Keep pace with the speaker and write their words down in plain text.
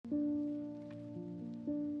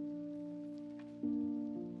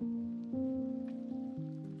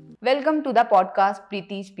Welcome to the podcast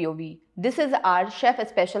Prity's POV. This is our chef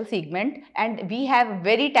special segment and we have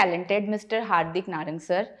very talented Mr. HARDIK NARANG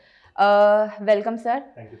sir. Welcome sir.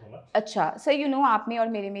 Thank you so much. अच्छा sir आप में और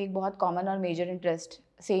मेरे में एक बहुत common और major interest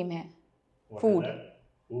same है, फूड.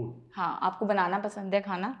 हाँ, आपको बनाना पसंद है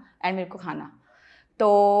खाना एंड मेरे को खाना.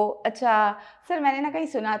 तो अच्छा सर, मैंने ना कहीं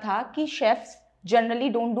सुना था कि chefs generally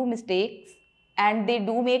don't do mistakes and they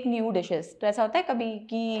do make new dishes. तो ऐसा होता है कभी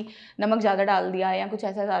कि नमक ज़्यादा डाल दिया या कुछ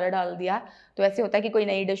ऐसा ज़्यादा डाल दिया, तो ऐसे होता है कि कोई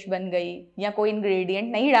नई डिश बन गई या कोई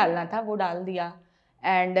इंग्रेडिएंट नहीं डालना था वो डाल दिया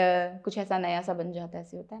एंड कुछ ऐसा नया सा बन जाता है.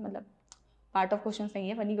 ऐसे होता है, मतलब पार्ट ऑफ क्वेश्चन नहीं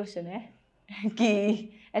है, फनी क्वेश्चन है कि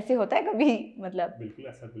ऐसे होता है कभी, मतलब बिल्कुल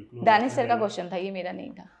ऐसा बिल्कुल. दानिश सर का क्वेश्चन था ये, मेरा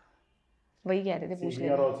नहीं था. वही कह रहे थे पूछ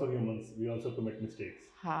लेना. We are also humans, we also commit mistakes.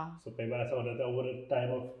 हाँ. So कई बार ऐसा हो जाता है over a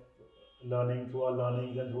time of learning, through our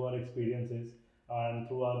learnings and through our experiences and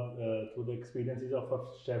through the experiences of our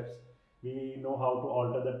chefs, we know how to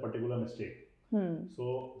alter that particular mistake.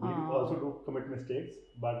 So we also do commit mistakes,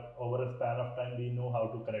 but over a span of time we know how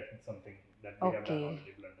to correct something that we have done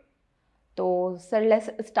already blundered. So sir, let's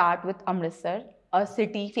start with Amritsar, a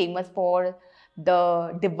city famous for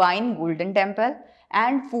the divine golden temple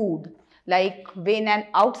and food. Like when an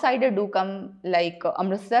outsider do come like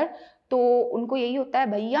Amritsar, तो उनको यही होता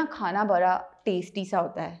है भैया खाना बड़ा tasty सा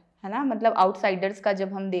होता है ना. मतलब आउटसाइडर्स का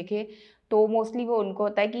जब हम देखें तो मोस्टली वो उनको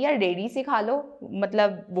होता है कि यार रेडी से खा लो,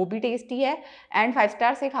 मतलब वो भी टेस्टी है, एंड 5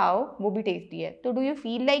 स्टार से खाओ वो भी टेस्टी है. तो डू यू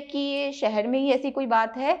फील लाइक कि ये शहर में ही ऐसी कोई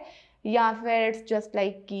बात है या फिर इट्स जस्ट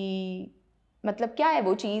लाइक कि मतलब क्या है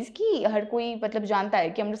वो चीज़ कि हर कोई मतलब जानता है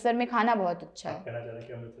कि अमृतसर में खाना बहुत अच्छा है? कहना चाह रहे हैं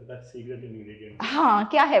कि अमृतसर का सीक्रेट इंग्रेडिएंट. हाँ,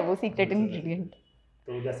 क्या है वो सीक्रेट इंग्रेडिएंट?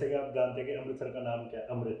 तो जैसे कि आप जानते हैं कि अमृतसर का नाम क्या है,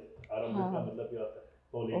 अमृत. और अमृत का मतलब क्या होता है?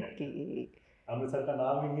 होली नेक्टर. अमृतसर का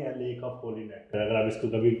नाम ही है लेक ऑफ होली नेक्टर. अगर आप इसको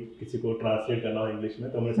कभी किसी को ट्रांसलेट करना हो इंग्लिश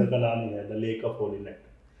में तो अमृतसर का नाम ही है the lake of Holi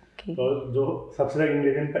nectar. तो जो सबसे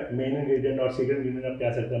इंग्रेडिएंट, मेन इंग्रेडिएंट और सीक्रेट इंग्रेडिएंट आप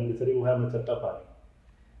कह सकते हैं अमृतसरी, वो है अमृतसर का पानी.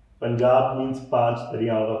 पंजाब मीन्स 5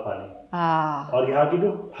 दरियाओं का पानी. और यहाँ की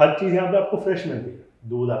जो हर चीज़ यहाँ पे आपको फ्रेश मिलती है.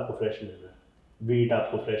 दूध आपको फ्रेश मिल रहा है, वीट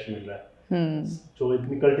आपको फ्रेश मिल रहा है. जो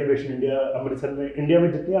इतनी कल्टीवेशन अमृतसर में, इंडिया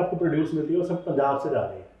में जितनी आपको प्रोड्यूस मिलती है वो सब पंजाब से जा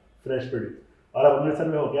रही है, फ्रेश प्रोड्यूस. और अब अमृतसर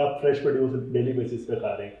में होके आप फ्रेश प्रोड्यूस डेली बेसिस पे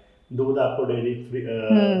खा रहे हैं. दूध आपको डेली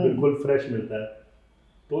बिल्कुल फ्रेश मिलता है.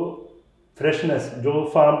 तो फ्रेशनेस जो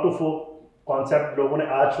फार्म टू फोक कॉन्सेप्ट लोगों ने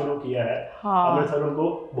आज शुरू किया है, अमृतसर उनको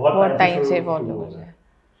बहुत टाइम से फॉलो हो रहा है.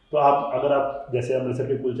 तो अगर आप जैसे अमृतसर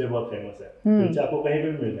के कुलचे बहुत फेमस है, कुलचे आपको कहीं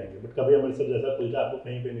पे भी मिल जाएंगे, बट कभी अमृतसर जैसा कुलचा आपको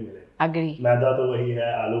कहीं पे नहीं मिलेगा. अग्री. मैदा तो वही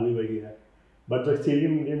है, आलू भी वही है, बट जो सीक्रेट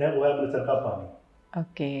इंग्रेडिएंट है वो है अमृतसर का पानी.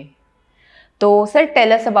 ओके. तो sir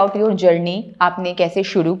tell us about your journey. आपने कैसे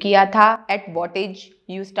शुरू किया था, at what as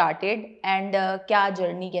you started and क्या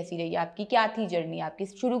जर्नी कैसी रही आपकी, क्या थी जर्नी आपकी,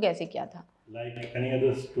 शुरू कैसे किया था? Like any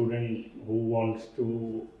other student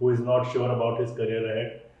who is not sure about his career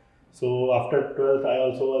ahead. So after 12th, I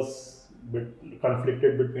also was bit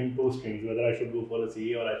conflicted between two streams, whether I should go for a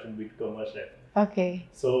CA or I should become a chef. Okay.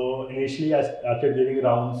 So initially, I started giving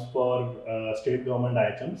rounds for state government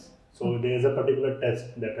IHMs. So there is a particular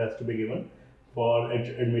test that has to be given for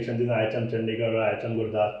admissions in IHM Chandigarh or IHM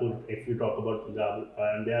Gurdaspur, if you talk about Punjab,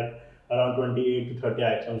 and there are around 28 to 30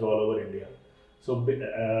 IHMs all over India. So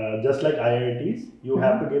just like IITs, you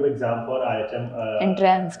have to give exam for IHM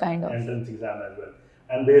entrance entrance exam as well.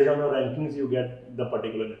 And based on your rankings, you get the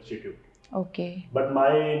particular institute. Okay. But my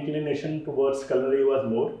inclination towards culinary was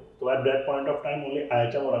more. So at that point of time, only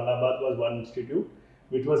IHM Aurangabad was one institute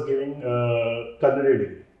which was giving culinary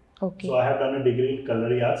degree. Okay. So I have done a degree in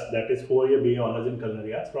culinary arts, that is 4-year BA honors in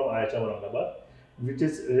culinary arts from IHM Aurangabad, which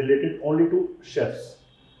is related only to chefs.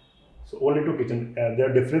 So only to kitchen. The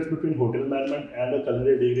difference between hotel management and a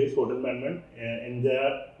culinary degree is hotel management. In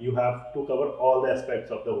there, you have to cover all the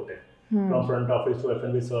aspects of the hotel. From front office to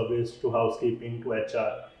F&B service to housekeeping to HR.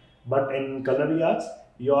 But in culinary arts,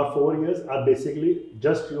 your 4 years are basically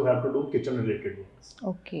just you have to do kitchen related works.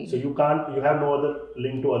 Okay. So you have no other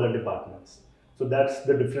link to other departments. So that's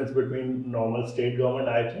the difference between normal state government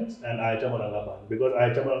IHMs and IHM Aurangabad. Because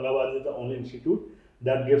IHM Aurangabad is the only institute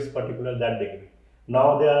that gives particular that degree.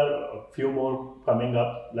 Now there are a few more coming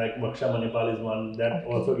up, like Vaksha Manipal is one that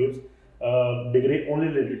also gives a degree only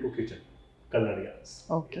related to kitchen, culinary arts.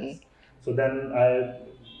 Okay. Yes. So then I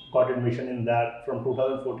got admission in that from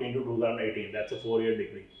 2014 to 2018. That's a 4-year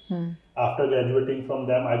degree. After graduating from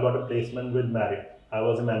them, I got a placement with Marriott. I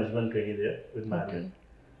was a management trainee there with Marriott. Okay.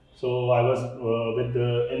 So I was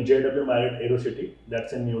in JW Marriott Aerocity.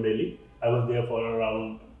 That's in New Delhi. I was there for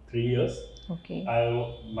around 3 years. Okay.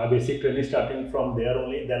 My basic training starting from there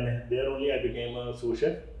only. Then there only I became a sous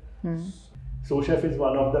chef. Sous chef is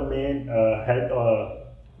one of the main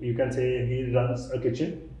you can say he runs a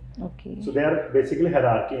kitchen. Okay. So there are basically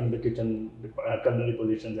hierarchy in the kitchen, culinary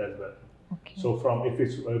positions as well. Okay. So from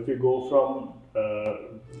if you go from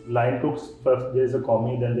line cooks, first there is a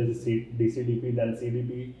commis, then there is a DCDP, then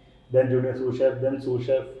CDP, then junior sous chef, then sous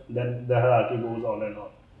chef, then the hierarchy goes on and on.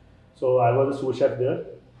 So I was a sous chef there,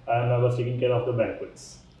 and I was taking care of the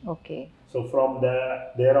banquets. Okay. So from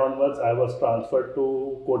there onwards, I was transferred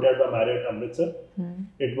to Courtyard by Marriott Amritsar.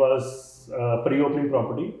 It was pre-opening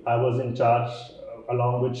property. I was in charge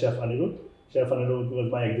along with Chef Anirudh. Chef Anirudh was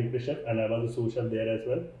my executive chef, and I was a sous chef there as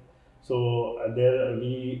well. So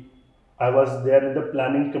I was there in the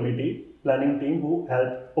planning team who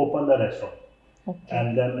helped open the restaurant. Okay.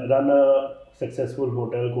 And then run a successful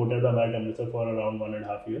hotel, Courtyard by Marriott Amritsar, for around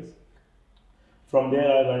 1.5 years. From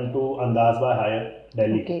there, I went to Andaz by Hyatt,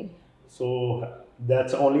 Delhi. Okay. So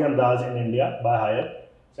that's only Andaz in India by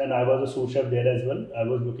Hyatt. And I was a sous chef there as well. I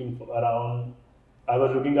was looking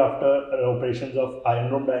after operations of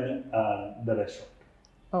iron room dining and the restaurant.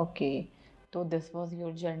 Okay. So this was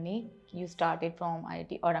your journey. You started from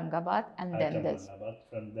IIT Aurangabad and then this.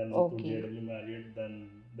 From then to JW Marriott,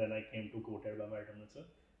 then I came to Courtyard by Marriott Amritsar,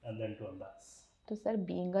 and then to Andaz. So sir,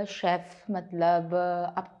 being a chef, मतलब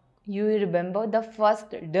you remember the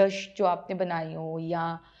first dish जो आपने बनाई हो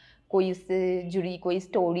या कोई इससे जुड़ी कोई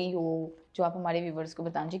स्टोरी हो जो आप हमारे व्यूवर्स को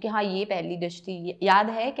बताना चाहिए कि हाँ ये पहली डिश थी, याद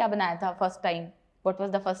है क्या बनाया था first time? What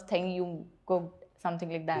was the first thing you cooked?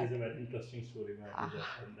 Something like that. This is a very interesting story that I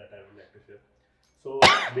would like to share. So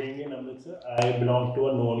being in Amritsar, I belong to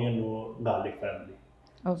a no onion, no garlic family.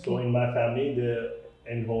 Okay. So in my family,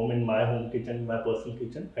 in my home kitchen, my personal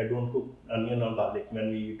kitchen, I don't cook onion or garlic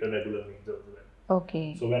when we eat a regular meals as well.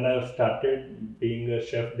 Okay. So when I started being a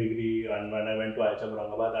chef degree and when I went to IIT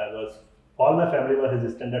Aurangabad, all my family was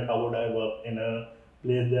hesitant that how would I work in a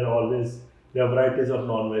place there are varieties of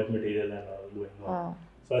non-veg material and all going on. Wow.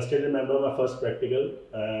 So I still remember my first practical.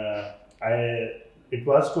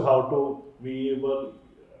 We were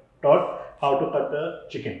taught how to cut the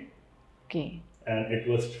chicken. Okay. And it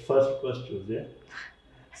was Tuesday.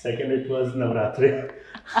 Second, it was Navratri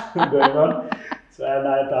going on. So and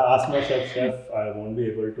I asked my chef, I won't be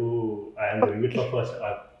able to. I am doing it for first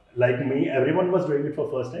time. Like me, everyone was doing it for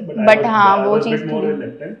first time, but I was a bit more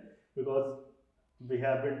reluctant because we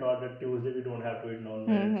have been taught that Tuesday we don't have to eat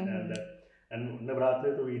non-veg and Navratri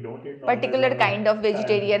so we don't eat non-veg. Particular kind of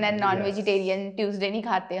vegetarian and non-vegetarian Tuesday नहीं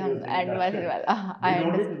खाते हम anniversary वाला. I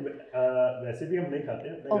understand. वैसे भी हम नहीं खाते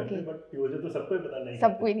अपने घर पे, but Tuesday तो सबको ही पता नहीं.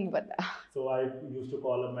 सबको ही नहीं पता. So I used to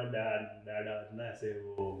call up my dad. Dad आज ना ऐसे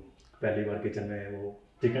वो पहली बार किचन में वो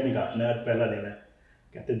चिकन ही काटना है, पहला दिन है.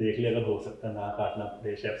 कहते देख ले अगर हो सकता है ना काटना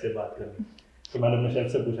पड़े, शेफ से बात कर ली. तो मैंने अपने शेफ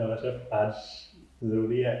से पूछा, शेफ आज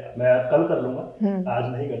जरूरी है, मैं कल कर लूँगा, आज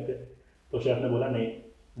नहीं करते. तो शेफ ने बोला नहीं,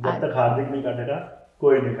 जब तक हार्दिक नहीं काटेगा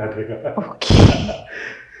कोई नहीं काटेगा.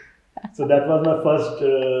 So that was my first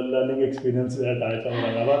learning experience at IIT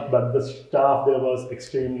Aurangabad. But the staff there was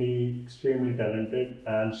extremely talented,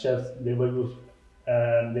 and chefs they were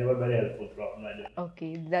very helpful throughout my journey.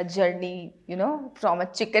 Okay, the journey, from a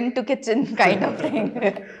chicken to kitchen kind of thing.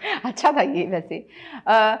 अच्छा था ये वैसे.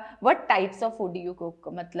 What types of food do you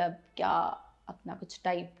cook? मतलब क्या अपना कुछ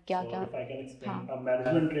type क्या? If I can explain, a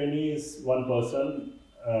management trainee is one person.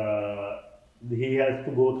 He has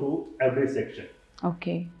to go through every section.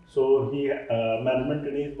 Okay. So management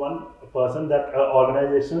trainee is one person that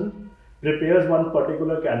organization prepares one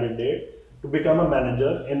particular candidate to become a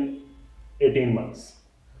manager in 18 months.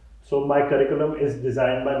 So my curriculum is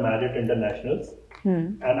designed by Marriott Internationals,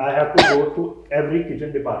 and I have to go to every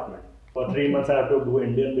kitchen department. For 3 months I have to do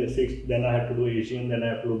Indian basics, then I have to do Asian, then I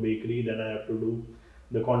have to do bakery, then I have to do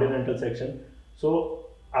the continental section. So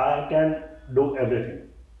I can do everything.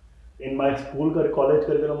 In my college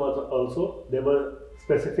curriculum also, there were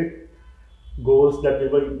specific goals that we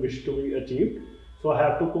wish to be achieved. So I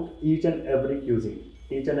have to cook each and every cuisine.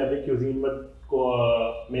 Each and every cuisine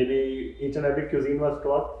was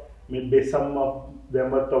taught. Maybe some of them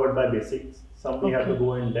were covered by basics. Some we have to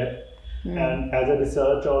go in depth. And as a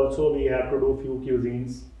research also, we have to do few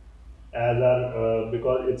cuisines.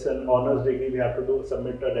 Because it's an honors degree, we have to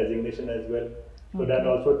submit a designation as well. So that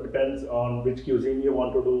also depends on which cuisine you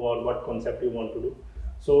want to do or what concept you want to do.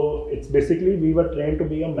 So it's basically we were trained to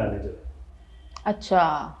be a manager.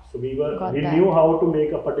 Acha. So we knew how to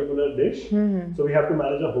make a particular dish. So we have to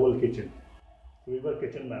manage a whole kitchen. So we were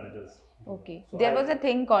kitchen managers. Okay. So there was a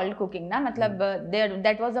thing called cooking, na?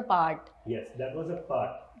 That was a part. Yes, that was a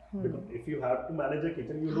part. Because if you have to manage a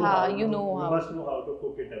kitchen, you must know how to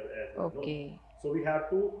cook it as well. Okay. No? So we have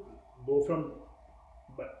to go from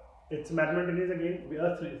it's mathematics again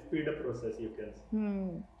a speed up process, you can say.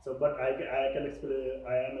 So but I can explain,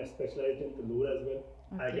 I am specialized in tandoor as well.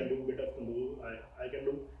 I can do bit of tandoor. I can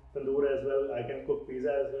do tandoor as well. I can cook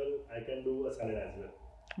pizza as well. I can do a salad as well.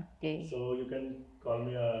 Okay. So you can call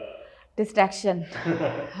me a distraction.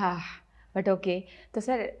 हाँ, but okay. तो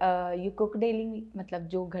sir you cook daily, मतलब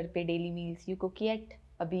जो घर पे daily meals you cook yet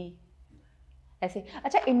अभी ऐसे?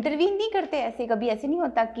 अच्छा, intervene नहीं करते ऐसे? कभी ऐसे नहीं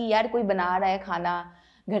होता कि यार कोई बना रहा है खाना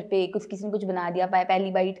घर पे, कुछ किसी ने कुछ बना दिया,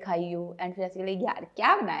 पहली बाइट खाई हो एंड फिर ऐसे लाइक यार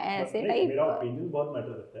क्या बनाया है ऐसे टाइप? मेरा ओपिनियन बहुत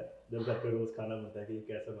मैटर करता है जब घर पे रोज खाना बनता है कि ये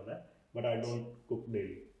कैसा बना है, but I don't cook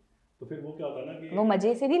daily. तो फिर वो क्या होता है ना कि वो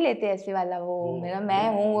मजे से नहीं लेते ऐसे वाला, वो मेरा मैं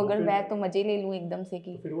हूँ अगर मैं तो मजे ले लूँ एकदम से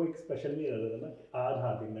कि तो फिर वो एक स्पेशल नहीं रहता था ना कि आज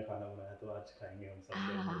हार्दिक ने खाना बनाया तो आज खाएंगे हम सब।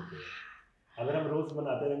 अगर हम रोज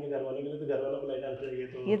बनाते रहेंगे घर वालों के लिए तो घर वालों को लगना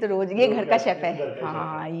चाहिए ये तो रोज ये घर का शेफ है।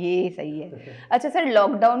 हाँ ये सही है। अच्छा सर,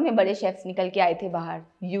 लॉकडाउन में बड़े शेफ्स निकल के आए थे बाहर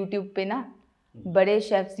यूट्यूब पे ना, बड़े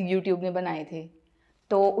शेफ्स यूट्यूब में बनाए थे,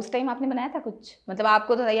 तो उस टाइम आपने बनाया था कुछ? मतलब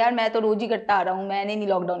आपको तो यार मैं तो रोज ही करता आ रहा हूँ, मैंने नहीं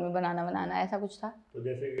लॉकडाउन में बनाना ऐसा कुछ था? तो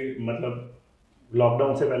जैसे कि मतलब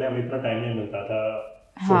लॉकडाउन से पहले हमें इतना टाइम नहीं मिलता था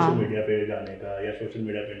सोशल मीडिया पे जाने का या सोशल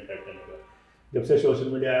मीडिया पे इंटरेक्ट करने का। जब से सोशल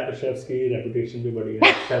मीडिया आया तो शेफ्स की रेपुटेशन भी बढ़ी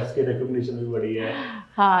है, शेफ्स की रिकॉग्निशन भी बढ़ी है।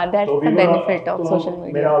 हाँ, that's the benefit of social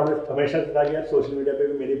media. मेरा ऑलवेज हमेशा था कि यार सोशल मीडिया पे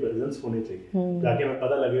भी मेरी प्रेजेंस होनी चाहिए ताकि हमें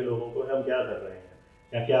पता लगे लोगों को हम क्या कर रहे हैं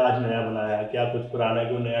या क्या आज नया बनाया है, क्या कुछ पुराना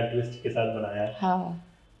को नया ट्विस्ट के साथ बनाया है। हाँ।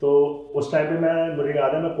 तो उस टाइम पे मुझे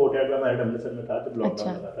याद है मैं कोर्टयार्ड में हमारे अमृतसर में था जब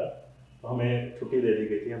लॉकडाउन लगा था, तो हमें छुट्टी दे दी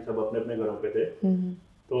गई थी, हम सब अपने अपने घरों पे थे।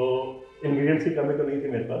 तो इंग्रेडिएंट्स की कमी तो नहीं थी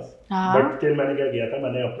मेरे पास, बट स्टिल मैंने क्या किया था,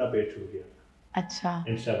 मैंने अपना पेज शुरू किया। अच्छा।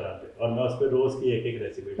 इंस्टाग्राम पे, और मैं उस पे रोज की एक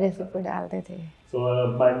रेसिपी डालते थे। So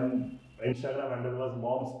my Instagram handle was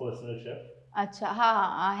moms personal chef. अच्छा, हाँ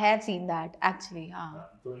I have seen that actually.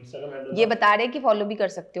 हाँ, तो इंस्टाग्राम हैंडल ये बता रहे हैं कि फॉलो भी कर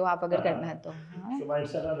सकते हो आप अगर करना है तो। So my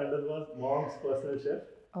Instagram handle was moms personal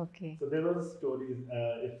chef. Okay. So there was stories,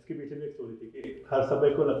 इसके पीछे भी एक स्टोरी थी कि हर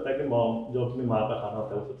सभी को लगता है कि मॉम जो अपनी माँ का खाना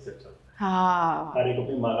होता है वो सबसे अच्छा। हाँ, हर एक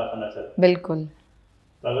अपनी माँ का खाना अच्छा। बिल्कुल।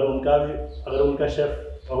 तो अगर उनका शेफ,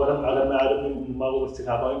 अगर मैं आज अपनी माँ को कुछ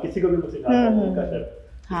सिखा पाऊँ, किसी को भी कुछ सिखा पाऊँ, उनका शेफ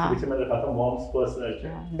इसके मैं रखा था moms personal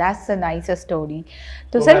chef. That's a nice story.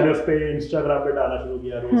 तो सर मैंने उस पे इंस्टाग्राम पे डालना शुरू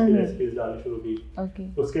किया, रोज की रेसिपीज डालनी शुरू की। ओके।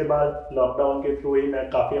 उसके बाद लॉकडाउन के थ्रू ही मैं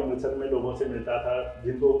काफी अमृतसर में लोगों से मिलता था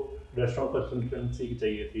जिनको रेस्टोरेंट कंसल्टेंसी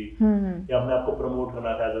चाहिए थी या अपने आप को प्रमोट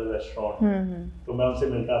करना था एज अ रेस्टोरेंट। तो मैं उनसे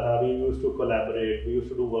मिलता था, we used to collaborate, we used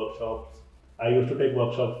to do workshops, I used to take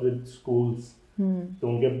workshops with schools. तो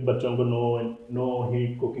उनके बच्चों को नो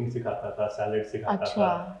हीट कुकिंग सिखाता था, सैलेड सिखाता था,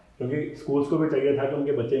 क्योंकि स्कूल्स को भी चाहिए था कि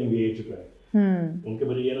उनके बच्चे एंगेज रहें। उनके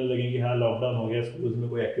बच्चे ये ना लगे कि हाँ लॉकडाउन हो गया, स्कूल्स में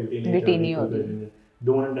कोई एक्टिविटी नहीं हो रही।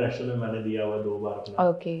 डो इंटरनेशनल में मैंने दिया हुआ 2 बार अपना।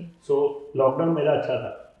 ओके। सो लॉकडाउन मेरा अच्छा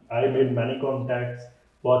था, आई मेड मैनी कॉन्टैक्ट्स,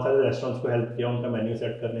 बहुत सारे रेस्टोरेंट्स को हेल्प किया उनका मेन्यू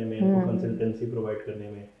सेट करने में, उनको कंसल्टेंसी प्रोवाइड करने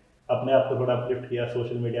में, अपने आप को थोड़ा अपलिफ्ट किया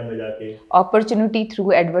सोशल मीडिया में जाके। अपॉर्चुनिटी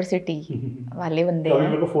थ्रू एडवर्सिटी वाले बंदे हैं। कभी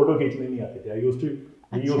मेरे को फोटो खींचने नहीं आते थे,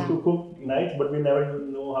 we used to cook nice but we never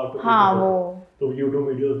know how to हाँ वो तो YouTube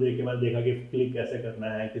वीडियोस देख के मैंने देखा कि क्लिक कैसे करना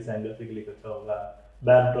है, किस एंगल से क्लिक अच्छा होगा,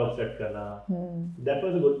 बैकड्रॉप सेट करना। That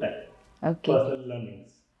was a good time. Okay. Personal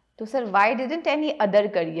learnings. तो sir why didn't any other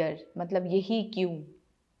career, मतलब यही क्यों?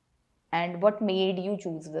 And what made you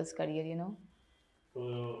choose this career, you know? तो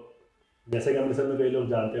जैसे कि अमृतसर में कई लोग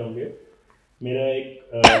जानते होंगे, मेरा एक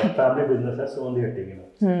फैमिली बिजनेस है सोन दी हट्टी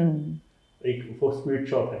में। एक वो स्वीट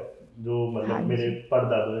शॉप है जो मतलब मेरे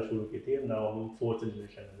परदादों ने शुरू की थी, नाउ हम 4th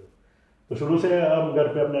जनरेशन है। तो शुरू से हम घर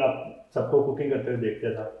पे अपने आप सबको कुकिंग करते हुए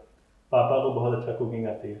देखते था। पापा को बहुत अच्छा कुकिंग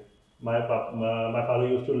आती है। My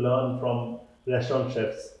father used to learn from restaurant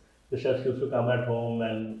chefs. The chefs used to come at home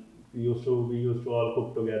and we used to all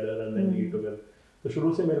cook together and then eat together. तो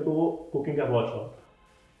शुरू से मेरे को वो कुकिंग का बहुत शौक था,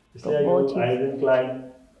 इसलिए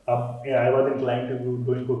I was inclined to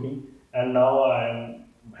doing cooking, and now I am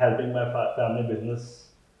helping my family business.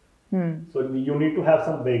 So you need to have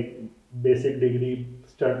some basic degree,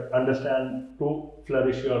 understand to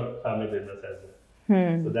flourish your family business as well.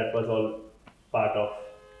 So that was all part of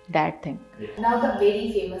that thing. Yeah. Now the very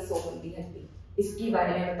famous सोहंदी हट्टी, इसके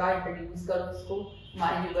बारे में बताओ, introduce करो उसको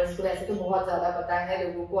हमारे viewers को। वैसे तो बहुत ज्यादा पता है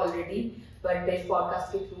लोगों को ऑलरेडी, बट इस पॉडकास्ट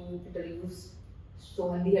के थ्रू इंट्रोड्यूस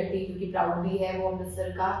सोहंदी हट्टी, क्योंकि प्राउड भी है वो अमृतसर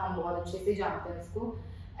का, हम बहुत अच्छे से जानते हैं इसको।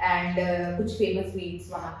 एंड कुछ फेमस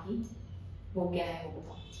स्वीट्स वहाँ की, वो क्या है वो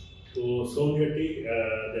बताओ। तो सोहंदी हट्टी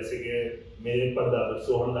जैसे कि मेरे परदादा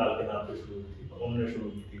सोहन लाल के नाम पे शुरू हुई थी, उन्होंने शुरू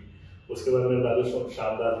की थी। उसके बाद मेरे दादू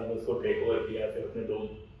शानदार जी ने उसको टेक ओवर किया, फिर अपने 2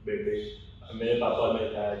 बेटे, मेरे पापा और मेरे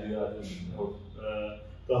ताया जी।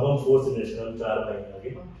 तो अब हम 4th जनरेशन, हम 4 भाई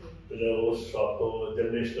आगे। वो शॉप को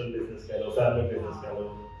जनरेशनल बिजनेस कह लो, फैमिली बिजनेस कह लो,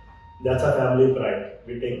 that's a family pride.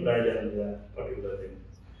 We take pride in that particular thing.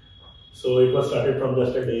 So it was started from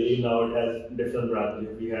just a dairy. Now it has different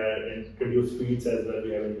branches. We have introduced sweets as well.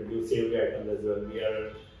 We have introduced savory items as well.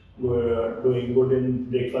 We're doing good in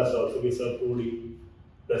breakfast also. We serve puri,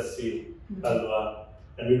 lassi, halwa,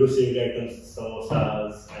 and we do savory items,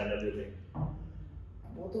 samosas and everything.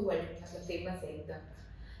 वो तो world famous है एकदम।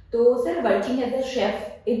 तो sir working as a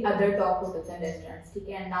chef in other top hotels and restaurants, ठीक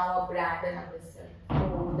है, now a brand in Amritsar,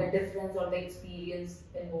 so the difference or the experience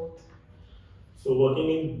in both? So working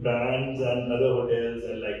in brands and other hotels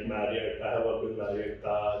and like Marriott, I have worked with Marriott,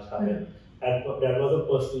 Taj, Hyatt, and that was a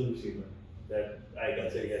personal achievement that I can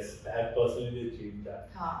say yes, I have personally achieved that.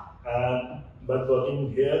 But working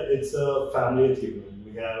here, it's a family achievement.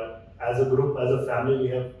 We have, as a group, as a family, we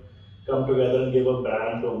have come together and give a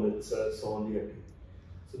brand to Amritsar, Sous.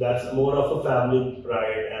 So that's more of a family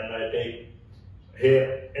pride, and I take here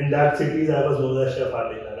in that cities I was known as Chef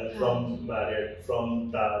HARDIK NARANG from Marriott,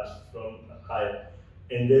 from Taj, from Hyatt.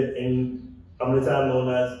 In Amritsar I'm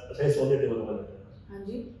known as अच्छा ये सोने table का लड़का है। हाँ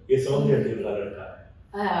जी। ये सोने table का लड़का है।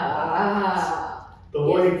 तो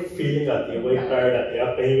वो एक फीलिंग आती है, वो एक प्राइड आती है।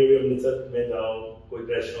 आप कहीं भी अमृतसर में जाओ, कोई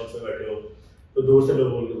रेस्टोरेंट में बैठे हो, तो दूर से लोग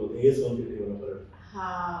बोल के बोलते हैं ये सोने टेबल का लड़का।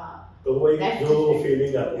 हाँ। तो वो एक जो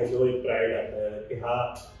फीलिंग आती है, जो एक प्राइड आता है कि हाँ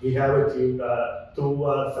we have achieved through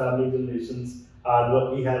our family generations hard work,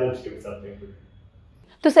 we have achieved something.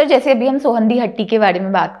 तो सर जैसे अभी हम सोहंदी हट्टी के बारे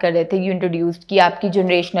में बात कर रहे थे, यू इंट्रोड्यूस्ड कि आपकी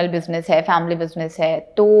जनरेशनल बिजनेस है, फैमिली बिजनेस है,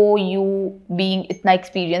 तो यू बीइंग इतना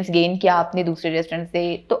एक्सपीरियंस गेन किया आपने दूसरे रेस्टोरेंट से,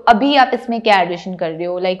 तो अभी आप इसमें क्या एडिशन कर रहे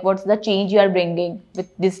हो, like what's the change you are bringing with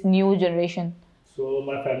this new generation? So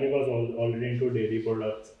my family was already into dairy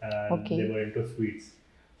products and they were into sweets.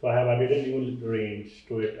 So I have added a new range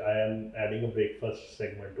to it. I am adding a breakfast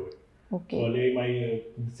segment to it. Okay. So only my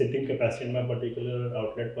sitting capacity in my particular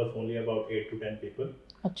outlet was only about 8 to 10 people.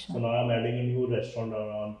 Achha. So now I'm adding a new restaurant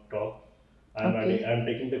on top. I'm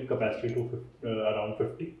taking the capacity to around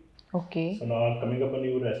 50. Okay. So now I'm coming up a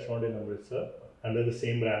new restaurant in Amritsar under the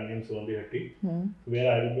same brand name Sohandi Hatti,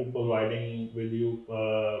 where I will be providing with you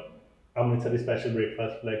Amritsari special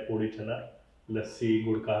breakfast like puri chana, lassi,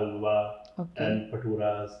 gud ka halwa, and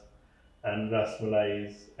bhaturas and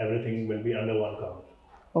rasmalais. Everything will be under one counter.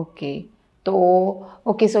 Okay.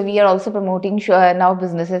 So we are also promoting now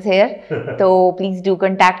businesses here. So please do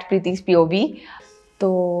contact Prity's POV. तो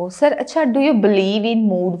sir अच्छा, do you believe in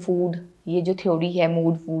mood food? ये जो theory है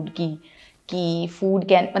mood food की, कि food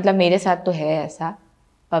can, मतलब मेरे साथ तो है ऐसा,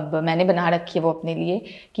 अब मैंने बना रखी है वो अपने लिए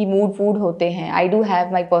कि मूड फूड होते हैं। I do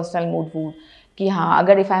have my personal mood food कि हाँ,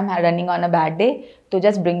 अगर if I am running on a bad day तो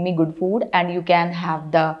just bring me good food and you can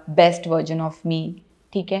have the best version of me,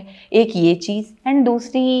 ठीक है। एक ये चीज़, एंड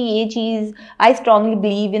दूसरी ये चीज़, I strongly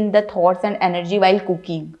believe in the thoughts and energy while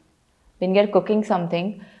cooking. When you are cooking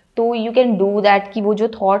something तो you can do that कि वो जो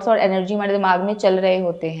थॉट्स और एनर्जी हमारे दिमाग में चल रहे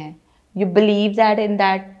होते हैं, you believe that in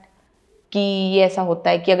that कि ये ऐसा होता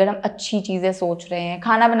है कि अगर हम अच्छी चीज़ें सोच रहे हैं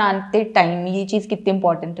खाना बनाते टाइम, ये चीज़ कितनी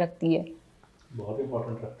इंपॉर्टेंट रखती है? बहुत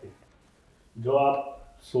इंपॉर्टेंट रखती है। जो आप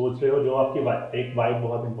सोच रहे हो, जो आपकी एक वाइब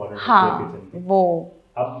बहुत इंपॉर्टेंट है किचन की। वो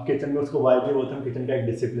अब किचन में उसको वाइब नहीं बोलते, हम किचन का एक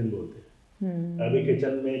डिसिप्लिन बोलते हैं। अभी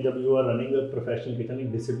किचन में जब you are running a professional kitchen,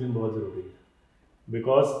 एक डिसिप्लिन बहुत ज़रूरी है,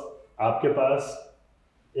 बिकॉज आपके पास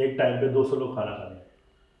एक टाइम पे 200 लोग खाना खाने हैं,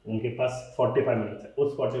 उनके पास 45 मिनट्स है।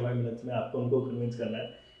 उस 45 मिनट्स में आपको उनको कन्विंस करना है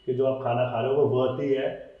कि जो आप खाना खा रहे हो वो वर्थ ही है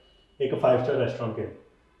एक 5 स्टार रेस्टोरेंट के।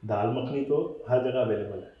 दाल मखनी तो हर जगह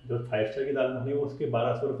अवेलेबल है, जो 5 स्टार की दाल मखनी है वो उसके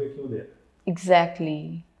 1200 रुपये क्यों दे रहा है?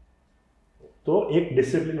 एग्जैक्टली। तो एक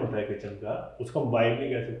डिसिप्लिन होता है किचन का, उसको हम वाइब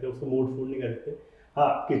नहीं कह सकते, उसको मूड फूड नहीं कह सकते।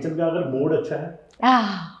 हाँ, किचन का अगर मूड अच्छा है,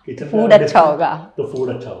 किचन फूड अच्छा होगा तो फूड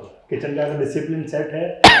अच्छा होगा। किचन का अगर डिसिप्लिन सेट है,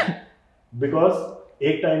 बिकॉज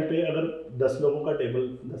एक टाइम पे अगर 10 लोगों का टेबल,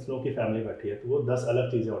 10 लोगों की फैमिली बैठी है तो वो 10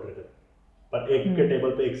 अलग चीज़ें ऑर्डर करें, पर एक के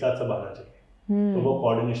टेबल पे एक साथ सब आना चाहिए। तो वो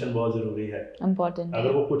कोऑर्डिनेशन बहुत ज़रूरी है, इम्पोर्टेंट।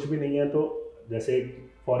 अगर वो कुछ भी नहीं है तो जैसे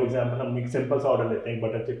फॉर एग्जांपल हम एक सिंपल सा ऑर्डर लेते हैं,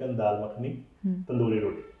 बटर चिकन, दाल मखनी, तंदूरी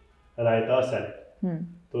रोटी, रायता और सैलेड।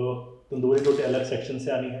 तो तंदूरी रोटी अलग सेक्शन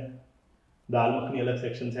से आनी है, दाल मखनी अलग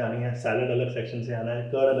सेक्शन से आनी है, सैलेड अलग सेक्शन से आना है,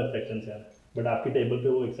 कर्ड अलग सेक्शन से आना है, बट आपकी टेबल पे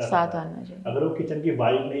वो एक साथ आना चाहिए। अगर वो किचन की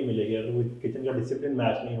वाइब नहीं मिलेगी, अगर वो किचन का डिसिप्लिन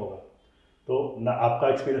मैच नहीं होगा तो ना आपका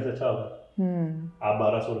एक्सपीरियंस अच्छा होगा, आप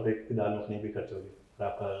 1200 रुपये की दाल मखनी भी खर्चोगे और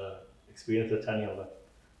आपका एक्सपीरियंस अच्छा नहीं होगा,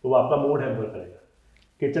 तो वो आपका मूड हैम्पर करेगा।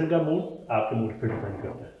 किचन का मूड आपके मूड पर डिपेंड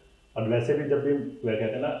करता है। और वैसे भी जब भी वह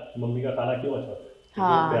कहते हैं ना, मम्मी का खाना क्यों अच्छा होता है?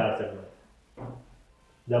 हाँ। प्यार से बनाओ।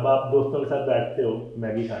 जब आप दोस्तों के साथ बैठते हो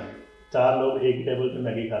मैगी खाने, 4 लोग एक ही टेबल पे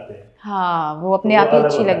मैगी खाते हैं। हाँ, वो अपने तो आप ही अलग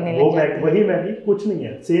अच्छी होता है। लगने वो लग जाती है। वही मैगी कुछ नहीं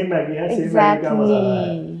है, सेम मैगी है, सेम मैगी का मसाला है,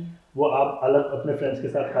 एग्जैक्टली। वो आप अलग अपने फ्रेंड्स के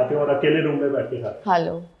साथ खाते हो और अकेले रूम में बैठ के खाते हो,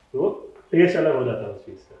 हेलो। तो टेस्ट अलग हो जाता है उस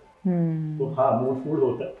चीज़ का। तो हम्म। हाँ, मूड फूड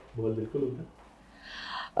होता है, बहुत बिल्कुल होता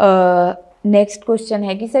है। नेक्स्ट क्वेश्चन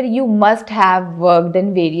है कि sir you must have worked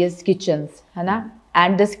in various kitchens, है ना,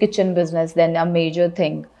 and this kitchen business then a major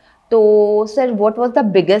thing, तो sir what was the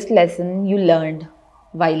biggest lesson you learned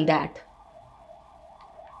while that?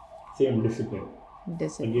 Same discipline.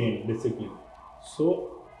 Discipline. Again, discipline. So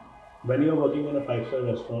when you are working in a 5-star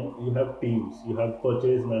restaurant, you have teams. You have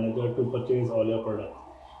purchase manager to purchase all your products.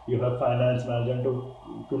 You have finance manager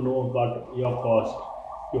to know about your cost.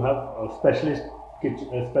 You have a specialist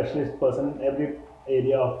specialist person in every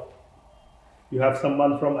area of. You have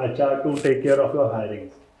someone from HR to take care of your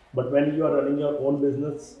hirings. But when you are running your own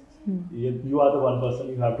business, you are the one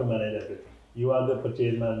person, you have to manage everything. You are the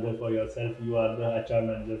purchase manager for yourself. You are the HR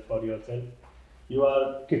manager for yourself. You are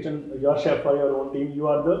your chef for your own team. You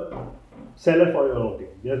are the seller for your own team.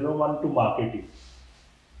 There's no one to market you.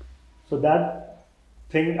 So that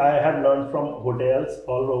thing I have learned from hotels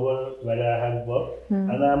all over where I have worked,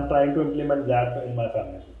 and I am trying to implement that in my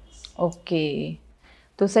family. Okay,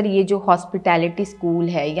 तो sir ये जो hospitality school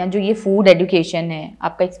है या जो ये food education है,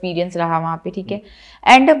 आपका experience रहा वहाँ पे, ठीक है,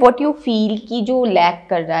 एंड व्हाट यू फील कि जो लैक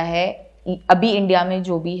कर रहा है अभी इंडिया में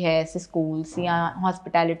जो भी है ऐसे स्कूल्स या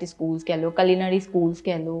हॉस्पिटैलिटी स्कूल्स कह लो, कलिनरी स्कूल्स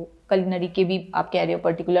कह लो, कलिनरी के भी आप कह रहे हो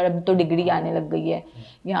पर्टिकुलर अभी तो डिग्री आने लग गई है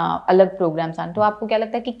या अलग प्रोग्राम्स आने, तो आपको क्या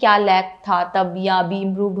लगता है कि क्या लैक था तब या अभी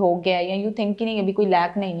इम्प्रूव हो गया है, या यू थिंक कि नहीं अभी कोई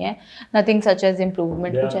लैक नहीं है, नथिंग सच एज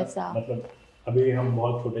इम्प्रूवमेंट, कुछ ऐसा? मतलब अभी हम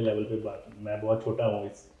बहुत छोटे लेवल पे मैं बहुत छोटा हूँ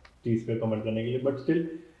इस चीज़ पे कमेंट करने के लिए, बट स्टिल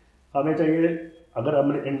हमें चाहिए, अगर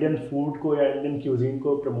हमें इंडियन फूड को या इंडियन क्यूजीन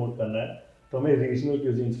को प्रमोट करना है तो हमें रीजनल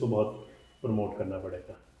क्यूजीन्स को बहुत प्रमोट करना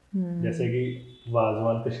पड़ेगा। जैसे कि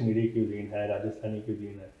वाजवान कश्मीरी क्यूजीन है, राजस्थानी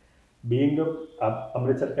क्यूजीन है। बीइंग आप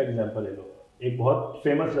अमृतसर का एग्जांपल ले लो, एक बहुत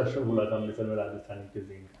फेमस रेस्टोरेंट खुला था अमृतसर में राजस्थानी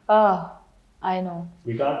क्यूजीन का। I know,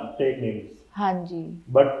 we can't take names. हाँ जी।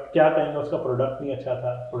 बट क्या कहेंगे, उसका प्रोडक्ट नहीं अच्छा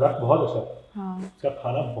था, प्रोडक्ट बहुत अच्छा था, हाँ। उसका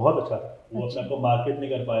खाना बहुत अच्छा था, वो अपने को मार्केट नहीं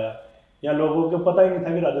कर पाया या लोगों को पता ही नहीं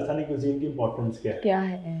था कि राजस्थानी क्यूजीन की इंपॉर्टेंस क्या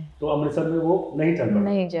है, तो अमृतसर में वो नहीं चल पाया,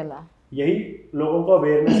 नहीं चला। यही लोगों को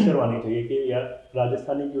अवेयरनेस करवानी चाहिए कि यार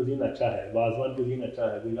राजस्थानी क्यूजीन अच्छा है, वाजवान क्यूजीन अच्छा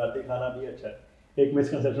है, गुजराती खाना भी अच्छा है। एक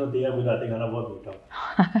मिसकंसेप्शन होती है गुजराती खाना बहुत मीठा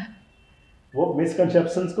होता है। वो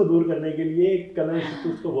मिसकंसेप्शंस को दूर करने के लिए कला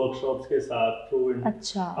इंस्टीट्यूट को वर्कशॉप्स के साथ थ्रू,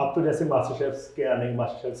 अच्छा, अब तो जैसे मास्टर शेफ्स के आने,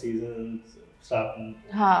 मास्टर शेफ सीजन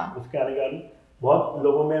उसके आने के कारण बहुत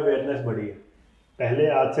लोगों में अवेयरनेस बढ़ी है। पहले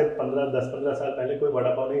आज से 10-15 साल पहले कोई वड़ा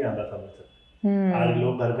पाव नहीं आता था मुझसे, आज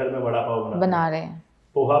लोग घर घर में वड़ा पाव बना रहे हैं।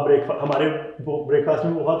 पोहा ब्रेकफास्ट, हमारे ब्रेकफास्ट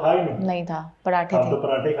में पोहा था ही नहीं था, पराठे थे, तो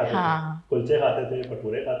पराठे खाते थे, कुलचे खाते थे,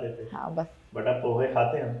 भटूरे खाते थे, बस, बट अब पोहे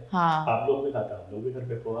खाते हैं, आप लोग भी खाते हैं, हम लोग भी घर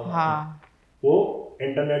पे पोहा खाते हैं। वो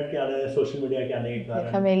इंटरनेट के आने, सोशल मीडिया के आने के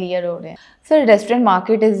कारण फेमिलियर हो रहे हैं। सर रेस्टोरेंट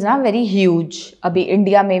मार्केट इज ना वेरी ह्यूज, अभी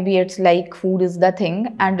इंडिया में भी it's like food is the thing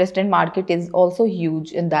and restaurant market is also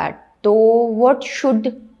huge in that, तो what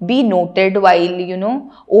should be noted while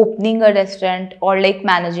opening a restaurant or like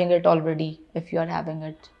managing it already if you are having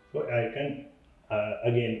it? So I can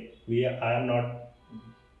again I am not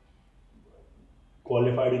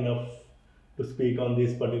qualified enough to speak on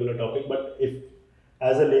this particular topic, but if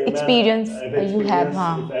as a layman experience you have,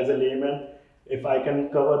 if as a layman, if I can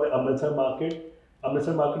cover the Amritsar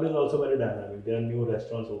market is also very dynamic. There are new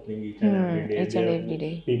restaurants opening each and every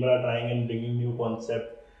day. People are trying and bringing new concept.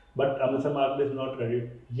 But Amritsar market is not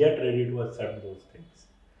yet ready to accept those things,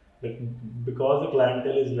 because the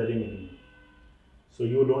clientele is very minimal. So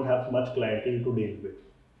you don't have much clientele to deal with.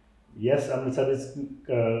 Yes, Amritsar is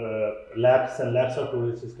lakhs and lakhs of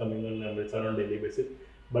tourists is coming on Amritsar on daily basis,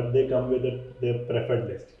 but they come with their preferred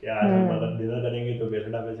list. कि आज हम अगर dinner करेंगे तो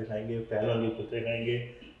बेलड़ा ढाबे से खाएंगे, पहलवान के कुत्ते खाएंगे,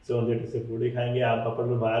 सोनजेटी से पूड़ी खाएंगे, आप पापड़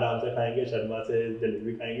में बाहर आराम से खाएंगे, शर्मा से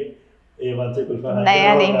जलेबी खाएंगे, A1 से कुल्फा खाएंगे,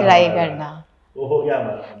 नया नहीं ट्राई करना, वो हो गया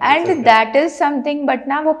हमारा। And that is something, but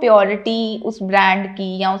ना वो प्योरिटी उस ब्रांड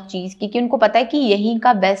की या उस चीज की कि उनको पता है कि यही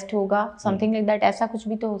का बेस्ट होगा, समथिंग लाइक दैट, ऐसा कुछ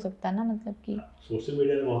भी तो हो सकता है ना, मतलब कि सोशल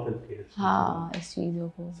मीडिया ने बहुत हेल्प की है। हाँ, इस चीजों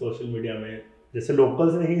को सोशल मीडिया में जैसे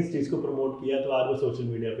लोकल्स ने ही इस चीज को प्रमोट किया, तो आज वो सोशल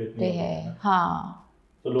मीडिया पे इतनी है। हाँ,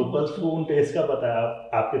 तो लोकल्स को उन टेस्ट का पता है।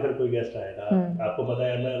 आपके घर कोई गेस्ट आएगा, आपको पता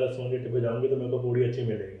है मैं अगर सोनजेटी पे जाऊंगी तो मेरे को पूरी अच्छी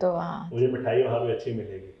मिलेगी, तो मुझे मिठाई वहाँ पे अच्छी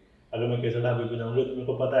मिलेगी। अगर मैं केसर ढाबे पे जाऊंगी तो मेरे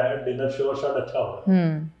को पता है डिनर श्योर शॉट अच्छा होगा।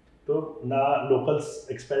 तो ना लोकल्स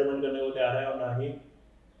एक्सपेरिमेंट करने को तैयार है, और ना ही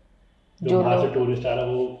जो बाहर से टूरिस्ट आ रहा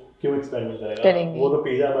है वो क्यों एक्सपेरिमेंट करेगा। वो तो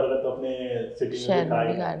पिज्जा बर्गर तो अपने सिटी में खा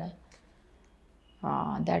रहा है।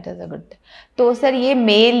 हाँ, दैट इज अ गुड। तो सर ये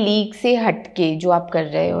मेल लीग से हटके जो आप कर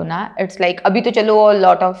रहे हो ना, इट्स लाइक अभी तो चलो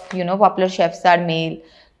lot of popular chefs are mail,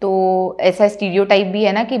 तो ऐसा स्टीरियोटाइप भी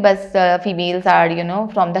है ना कि बस females are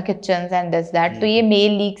from the kitchens and this that, तो ये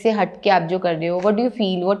मेल लीग से हटके आप जो कर रहे हो, what do you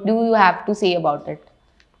feel, what do you have to say about it?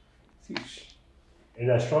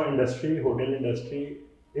 Restaurant industry, hotel industry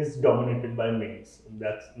is dominated by males.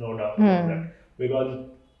 That's no doubt about that. Because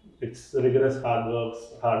it's rigorous hard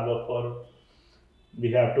work for,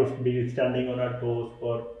 we have to be standing on our toes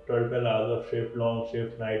for 12 hours of shift, long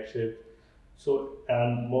shift, night shift. So,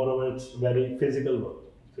 and moreover, it's very physical work.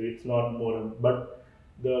 So it's not more, but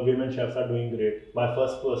the women chefs are doing great. My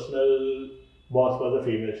first personal boss was a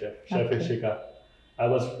female chef, Chef Okay. Ishika. I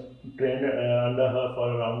was trained under her for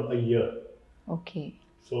around a year. Okay.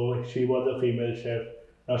 So she was a female chef.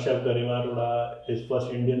 Now Chef Garima Arora is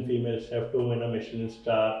first Indian female chef to win a Michelin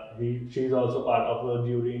star. She's also part of the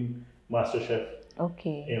jury in MasterChef.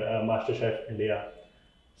 Okay. MasterChef India.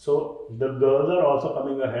 So the girls are also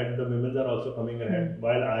coming ahead. The women are also coming ahead.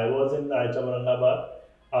 While I was in Aicha Aurangabad,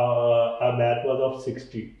 our batch was of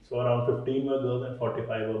 60. So around 15 were girls and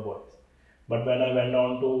 45 were boys. But when I went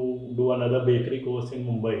on to do another bakery course in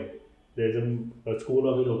Mumbai, there's a school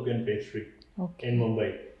of European pastry. Okay. In Mumbai.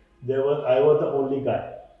 I was the only guy.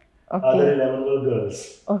 Okay. Other 11 were girls.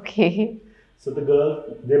 Okay. So the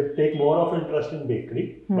girls, they take more of interest in bakery.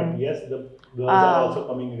 But yes, the girls are also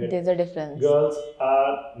coming ahead. There's a difference. Girls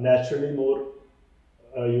are naturally more,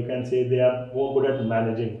 you can say they are more good at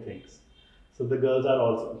managing things. So the girls are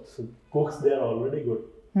also, so cooks, they are already good.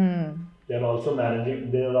 They are also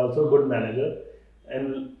managing, they are also good manager.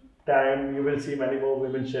 And time you will see many more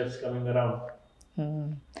women chefs coming around.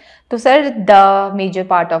 So sir, the major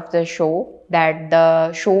part of the show, that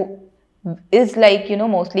the show is like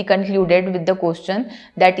mostly concluded with the question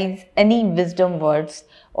that is any wisdom words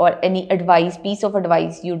or any advice, piece of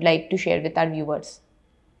advice you'd like to share with our viewers.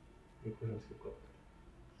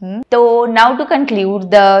 So now to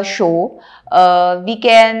conclude the show, we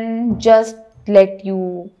can just let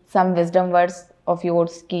you some wisdom words of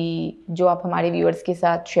yours की जो आप हमारे viewers के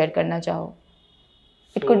साथ share करना चाहो.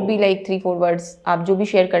 It could be like 3-4 words. आप जो भी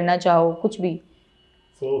share करना चाहो, कुछ भी.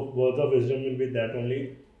 So words of wisdom will be that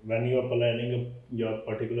only when you are planning your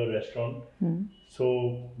particular restaurant.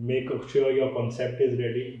 So make sure your concept is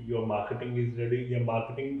ready, your marketing is ready. Your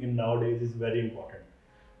marketing in nowadays is very important.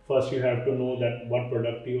 First you have to know that what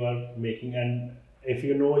product you are making, and if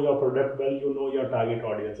you know your product well, you know your target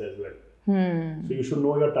audience as well. So you should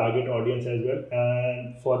know your target audience as well,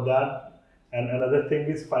 and for that. And another thing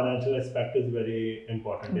is financial aspect is very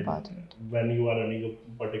important. When you are running a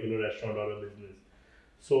particular restaurant or a business.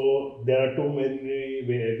 So there are too many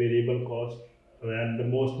variable costs, and the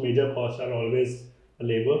most major costs are always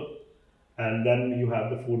labor, and then you have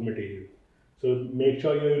the food material. So make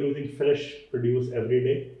sure you're using fresh produce every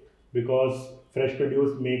day, because fresh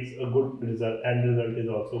produce makes a good result, and result is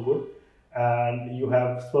also good, and you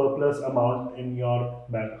have surplus amount in your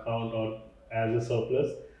bank account or as a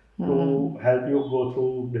surplus to help you go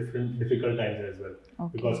through difficult times as well.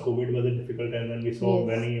 Okay. Because COVID was a difficult time and we saw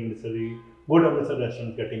many good Amritsar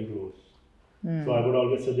restaurants getting closed. So I would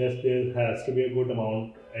always suggest there has to be a good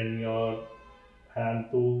amount in your hand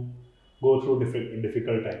to go through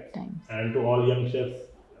difficult times. And to all young chefs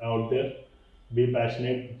out there, be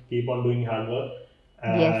passionate, keep on doing hard work,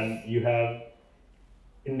 and you have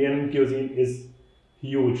Indian cuisine is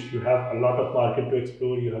huge. You have a lot of market to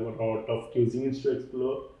explore, you have a lot of cuisines to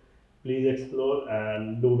explore. Please explore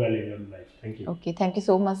and do well in your life. Thank you. Okay, thank you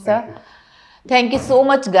so much, sir. Thank you so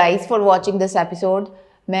much, guys, for watching this episode.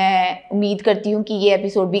 मैं उम्मीद करती हूँ कि ये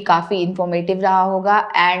episode भी काफ़ी informative रहा होगा,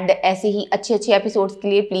 एंड ऐसे ही अच्छे एपिसोड्स के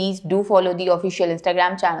लिए please do follow the official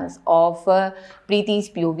Instagram channels of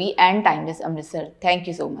प्रीति's POV and timeless Amritsar. Thank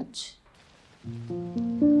you so much.